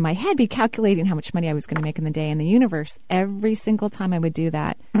 in my head be calculating how much money I was going to make in the day, and the universe, every single time I would do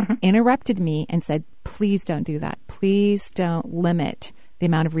that, interrupted me and said, please don't do that. Please don't limit the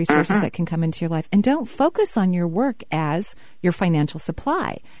amount of resources that can come into your life. And don't focus on your work as your financial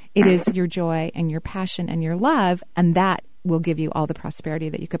supply. It is your joy and your passion and your love, and that will give you all the prosperity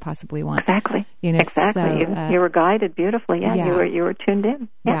that you could possibly want. Exactly. Exactly. So, you were guided beautifully. Yeah. You were tuned in.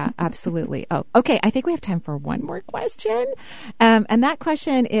 Yeah, absolutely. Oh, okay. I think we have time for one more question. And that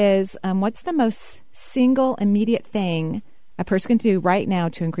question is, what's the most single immediate thing a person can do right now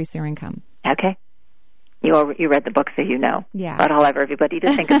to increase their income? Okay. You read the book, so you know. Yeah. But I'll have everybody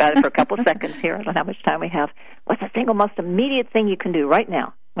to think about it for a couple seconds here. I don't know how much time we have. What's the single most immediate thing you can do right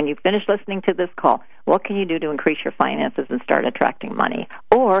now? When you finish listening to this call, what can you do to increase your finances and start attracting money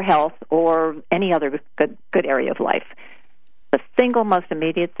or health or any other good area of life? The single most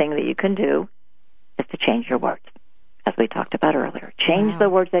immediate thing that you can do is to change your words, as we talked about earlier. Change the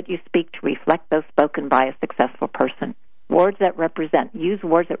words that you speak to reflect those spoken by a successful person. Use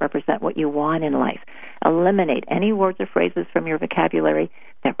words that represent what you want in life. Eliminate any words or phrases from your vocabulary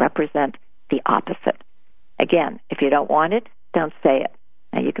that represent the opposite. Again, if you don't want it, don't say it.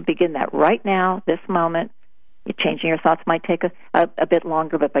 Now, you can begin that right now, this moment. Changing your thoughts might take a bit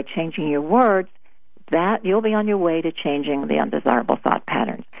longer, but by changing your words, that you'll be on your way to changing the undesirable thought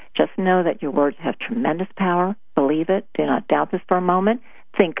patterns. Just know that your words have tremendous power. Believe it. Do not doubt this for a moment.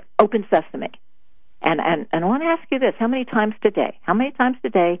 Think open sesame. And I want to ask you this. How many times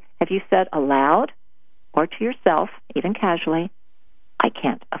today have you said aloud or to yourself, even casually, I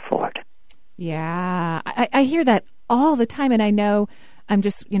can't afford? Yeah, I hear that all the time, and I know I'm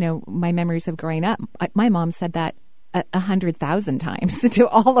just, my memories of growing up. My mom said that 100,000 times to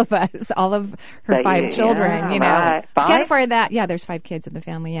all of us, all of her 5 children. Right. Can't afford that. Yeah, there's 5 kids in the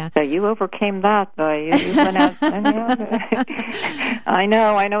family. Yeah. So you overcame that, though. You went out. I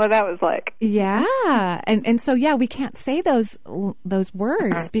know what that was like. Yeah, and so we can't say those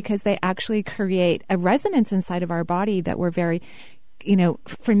words because they actually create a resonance inside of our body that we're very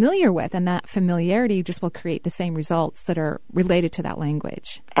familiar with, and that familiarity just will create the same results that are related to that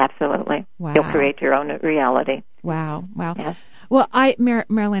language. Absolutely. Wow. You'll create your own reality. Wow. Yes. Well,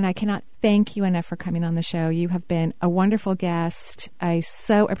 Marilyn, I cannot thank you enough for coming on the show. You have been a wonderful guest. I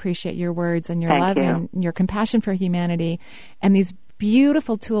so appreciate your words and your love and your compassion for humanity and these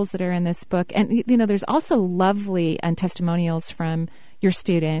beautiful tools that are in this book. And, there's also lovely testimonials from your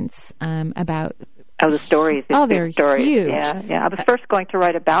students about the stories. They're stories. Huge. Yeah. I was first going to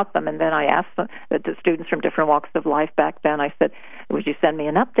write about them, and then I asked the students from different walks of life back then, I said, would you send me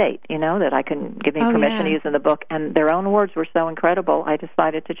an update, that I can give me permission to use in the book? And their own words were so incredible, I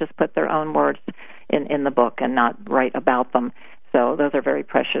decided to just put their own words in the book and not write about them. So those are very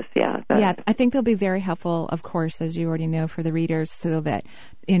precious, yeah. Yeah, I think they'll be very helpful, of course, as you already know, for the readers, so that,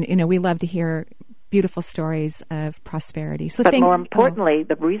 we love to hear beautiful stories of prosperity. So but more importantly,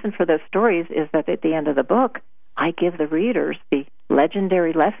 the reason for those stories is that at the end of the book, I give the readers the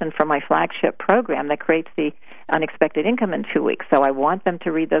legendary lesson from my flagship program that creates the unexpected income in 2 weeks. So I want them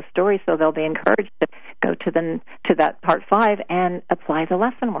to read those stories so they'll be encouraged to go to that part 5 and apply the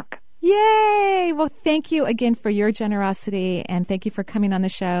lesson work. Yay! Well, thank you again for your generosity, and thank you for coming on the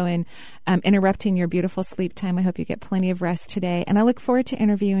show and interrupting your beautiful sleep time. I hope you get plenty of rest today, and I look forward to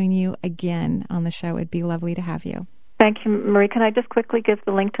interviewing you again on the show. It'd be lovely to have you. Thank you, Marie. Can I just quickly give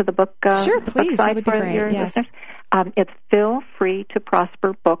the link to the book? Sure, please. That would be great. Yes. It's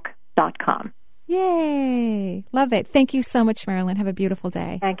feelfreetoprosperbook.com. Yay! Love it. Thank you so much, Marilyn. Have a beautiful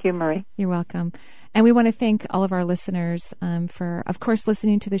day. Thank you, Marie. You're welcome. And we want to thank all of our listeners for, of course,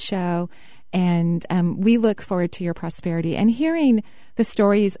 listening to the show. And we look forward to your prosperity and hearing the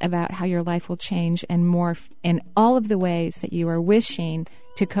stories about how your life will change and morph in all of the ways that you are wishing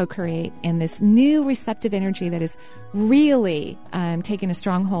to co-create in this new receptive energy that is really taking a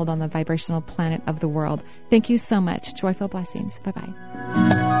strong hold on the vibrational planet of the world. Thank you so much. Joyful blessings. Bye-bye.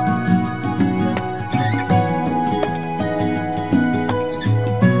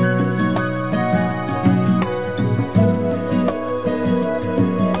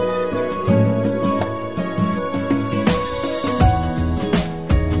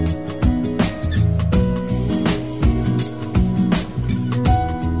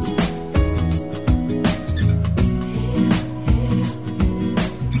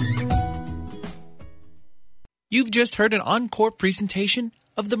 You've just heard an encore presentation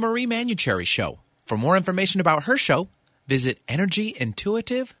of The Marie Manuchehri Show. For more information about her show, visit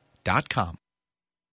energyintuitive.com.